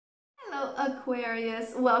Hello,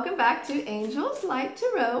 Aquarius. Welcome back to Angels Light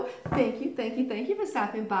Tarot. Thank you for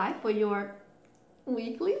stopping by for your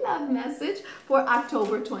weekly love message for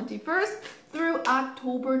October 21st through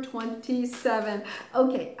October 27th.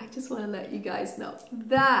 Okay, I just want to let you guys know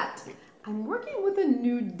that I'm working with a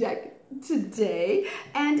new deck today,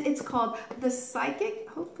 and it's called the Psychic.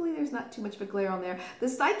 Hopefully there's not too much of a glare on there. The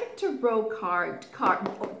Psychic Tarot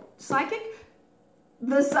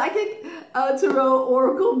The Psychic Tarot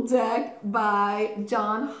Oracle deck by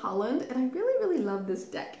John Holland, and I really love this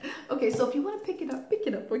deck. Okay, so if you want to pick it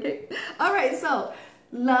up, okay? All right, so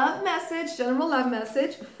love message, general love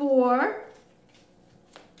message for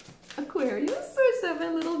Aquarius for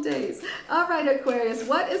 7 little days. All right, Aquarius,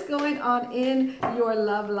 what is going on in your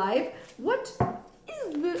love life? What's the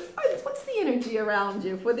energy around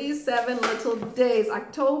you for these 7 little days?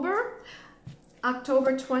 October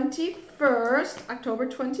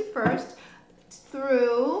 21st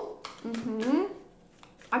through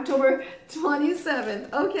October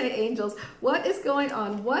 27th. Okay, angels, what is going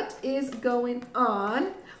on? What is going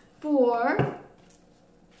on for,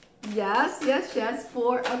 yes,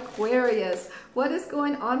 for Aquarius? What is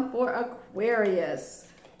going on for Aquarius?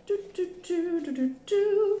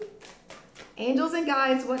 Angels and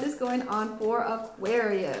guides, what is going on for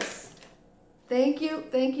Aquarius? Thank you.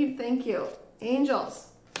 Angels,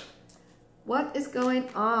 what is going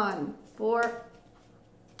on for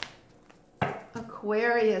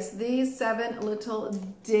Aquarius these 7 little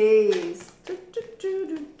days?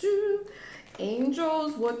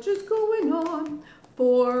 Angels, what is going on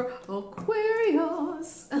for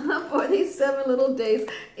Aquarius for these 7 little days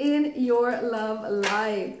in your love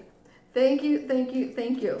life? Thank you.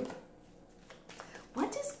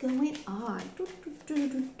 What is going on?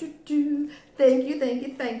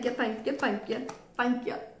 Thank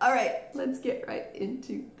you. All right, let's get right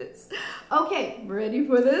into this. Okay, ready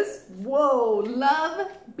for this? Whoa, love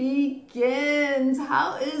begins.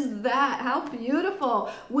 How is that? How beautiful.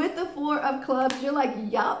 With the 4 of clubs, you're like,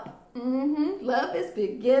 yup. Love is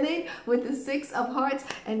beginning with the 6 of hearts,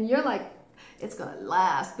 and you're like, it's gonna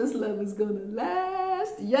last. This love is gonna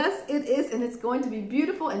last. Yes, it is, and it's going to be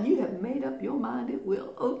beautiful, and you have made up your mind it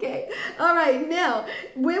will. Okay. All right, now,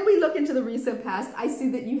 when we look into the recent past, I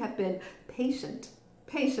see that you have been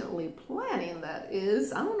patiently planning, that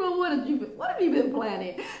is. I don't know, what have you been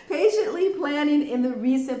planning? Patiently planning in the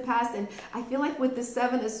recent past, and I feel like with the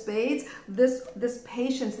 7 of spades, this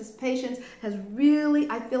patience has really,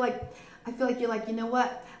 I feel like you're like, you know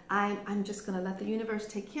what? I'm just going to let the universe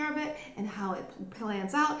take care of it, and how it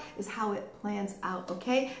plans out is how it plans out,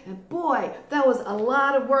 okay? And boy, that was a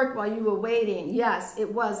lot of work while you were waiting. Yes,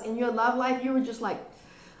 it was. In your love life, you were just like,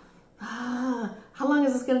 how long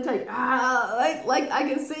is this going to take? Like I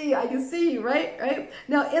can see, right?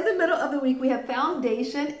 Now, in the middle of the week, we have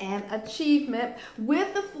foundation and achievement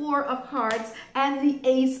with the 4 of hearts and the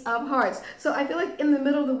Ace of hearts. So I feel like in the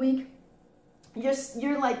middle of the week,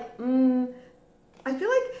 you're like, I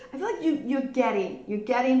feel like you're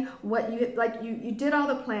getting what you like. You did all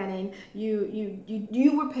the planning.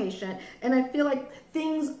 You were patient, and I feel like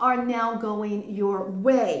things are now going your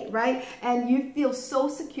way, right? And you feel so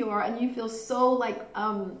secure, and you feel so like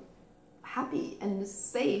happy and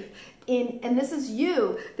safe and this is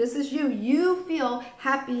you. You feel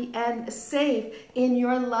happy and safe in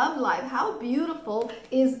your love life. How beautiful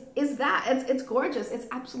is that? It's gorgeous. It's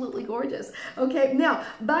absolutely gorgeous. Okay, now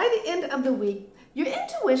by the end of the week, your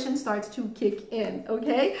intuition starts to kick in,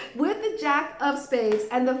 okay? With the Jack of spades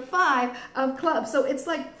and the 5 of clubs. So it's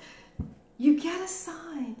like you get a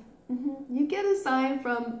sign. You get a sign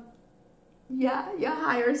from, your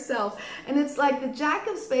higher self. And it's like the Jack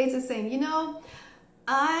of spades is saying, you know,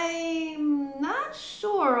 I'm not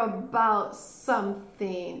sure about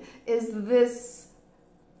something. Is this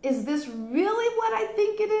really what I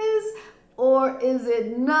think it is? Or is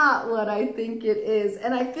it not what I think it is?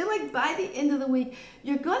 And I feel like by the end of the week,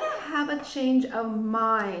 you're going to have a change of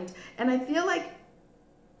mind. And I feel like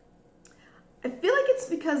it's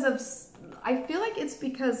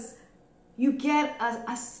because you get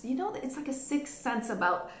you know, it's like a 6th sense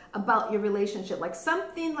about your relationship. Like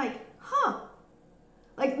something like,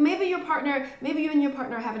 like maybe you and your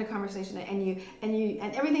partner are having a conversation,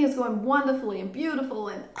 and everything is going wonderfully and beautiful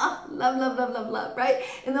and love, right?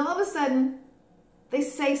 And then all of a sudden they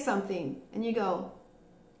say something and you go,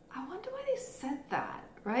 I wonder why they said that,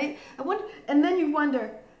 right? And then you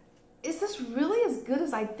wonder, is this really as good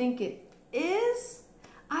as I think it is?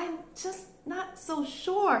 I'm just not so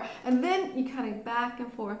sure. And then you kind of back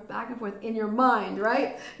and forth in your mind,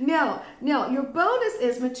 right? Now, your bonus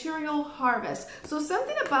is material harvest. So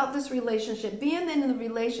something about this relationship, being in the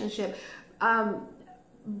relationship,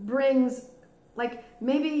 brings, like,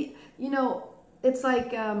 maybe, you know, it's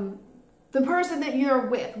like the person that you're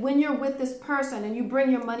with, when you're with this person and you bring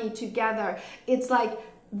your money together, it's like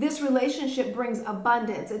this relationship brings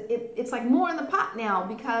abundance. It's like more in the pot now,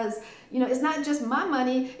 because, you know, it's not just my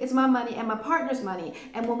money, it's my money and my partner's money.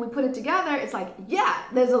 And when we put it together, it's like, yeah,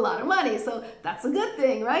 there's a lot of money. So that's a good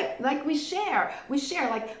thing, right? Like we share,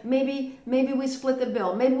 like maybe we split the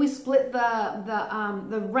bill. Maybe we split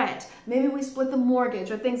the rent. Maybe we split the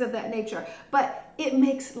mortgage or things of that nature. But it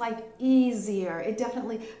makes life easier. It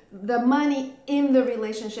definitely, the money in the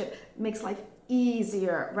relationship makes life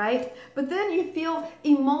easier, right? But then you feel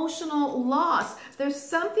emotional loss. There's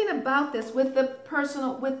something about this with the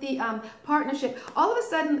partnership. All of a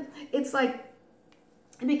sudden, it's like,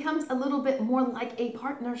 it becomes a little bit more like a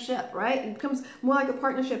partnership, right? It becomes more like a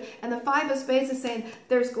partnership. And the Five of Spades is saying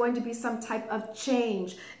there's going to be some type of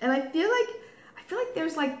change. And I feel like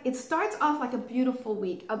there's like, it starts off like a beautiful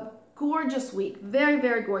week, a gorgeous week, very,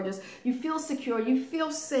 very gorgeous. You feel secure, you feel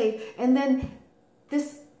safe, and then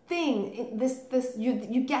this thing,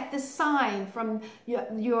 you get this sign from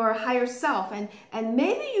your higher self, and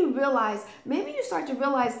maybe you start to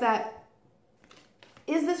realize that,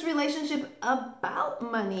 is this relationship about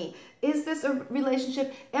money? Is this a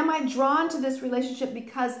relationship? Am I drawn to this relationship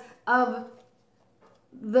because of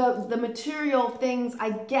the material things I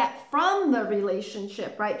get from the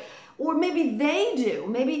relationship, right? Or maybe they do.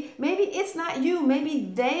 Maybe it's not you.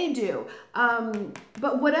 Maybe they do.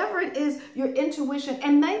 But whatever it is, your intuition,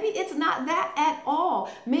 and maybe it's not that at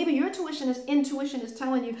all. Maybe your intuition is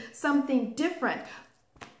telling you something different.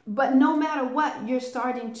 But no matter what, you're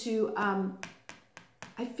starting to.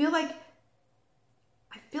 I feel like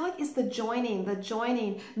it's the joining.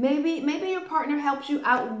 Maybe your partner helps you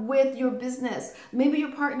out with your business. Maybe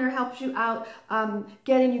your partner helps you out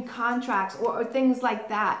getting you contracts or things like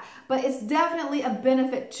that. But it's definitely a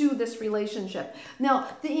benefit to this relationship. Now,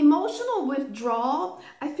 the emotional withdrawal,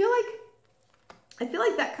 I feel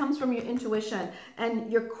like that comes from your intuition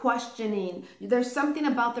and you're questioning. There's something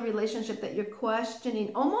about the relationship that you're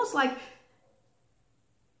questioning, almost like,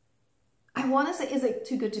 I want to say, is it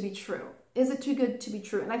too good to be true? Is it too good to be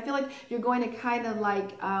true? And I feel like you're going to kind of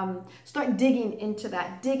like start digging into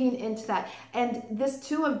that. And this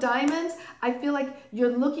Two of Diamonds, I feel like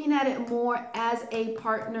you're looking at it more as a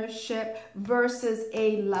partnership versus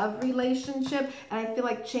a love relationship. And I feel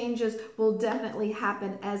like changes will definitely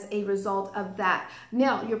happen as a result of that.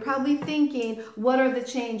 Now, you're probably thinking, what are the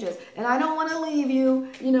changes? And I don't want to leave you,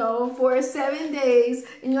 for 7 days.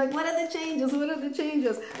 And you're like, what are the changes? What are the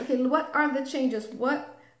changes? Okay, what are the changes? What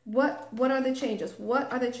are the changes?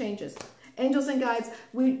 What are the changes? Angels and guides,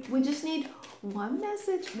 we just need one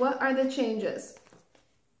message. What are the changes?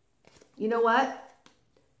 You know what?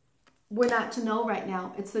 We're not to know right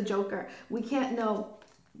now. It's the Joker. We can't know.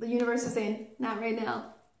 The universe is saying, not right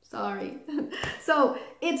now. Sorry. So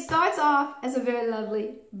it starts off as a very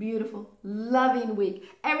lovely, beautiful, loving week.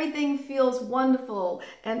 Everything feels wonderful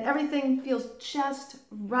and everything feels just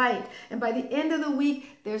right. And by the end of the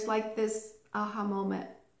week, there's like this aha moment.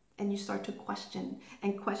 And you start to question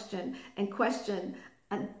and question and question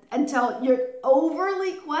until you're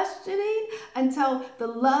overly questioning, until the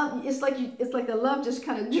love, it's like the love just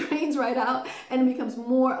kind of drains right out and it becomes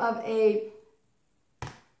more of a,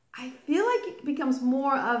 I feel like it becomes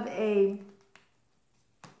more of a,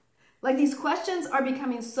 like these questions are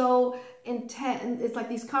becoming so intense. It's like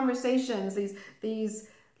these conversations, these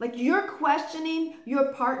like you're questioning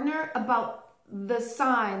your partner about the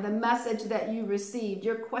sign, the message that you received.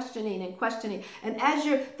 You're questioning and questioning. And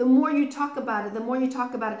the more you talk about it, the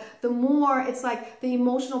more it's like the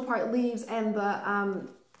emotional part leaves and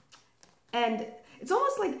and it's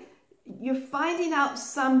almost like you're finding out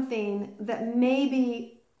something that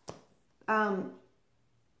maybe, I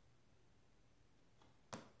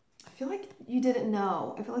feel like you didn't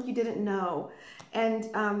know.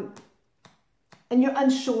 And you're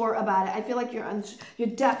unsure about it. I feel like you're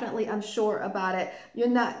definitely unsure about it.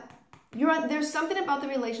 There's something about the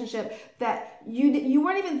relationship that you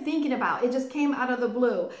weren't even thinking about. It just came out of the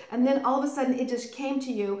blue. And then all of a sudden it just came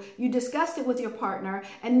to you. You discussed it with your partner.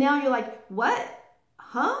 And now you're like, what?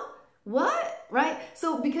 Huh? What? Right?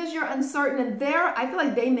 So because you're uncertain, and I feel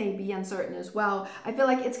like they may be uncertain as well. I feel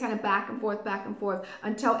like it's kind of back and forth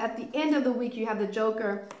until at the end of the week you have the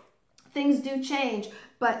Joker. Things do change,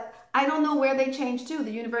 but I don't know where they change to.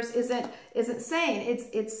 The universe isn't saying.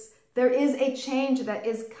 There is a change that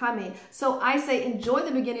is coming. So I say enjoy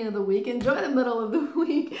the beginning of the week, enjoy the middle of the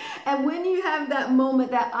week. And when you have that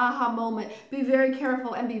moment, that aha moment, be very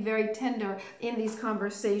careful and be very tender in these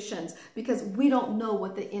conversations because we don't know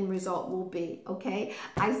what the end result will be, okay?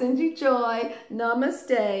 I send you joy,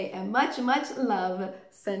 namaste, and much, much love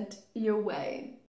sent your way.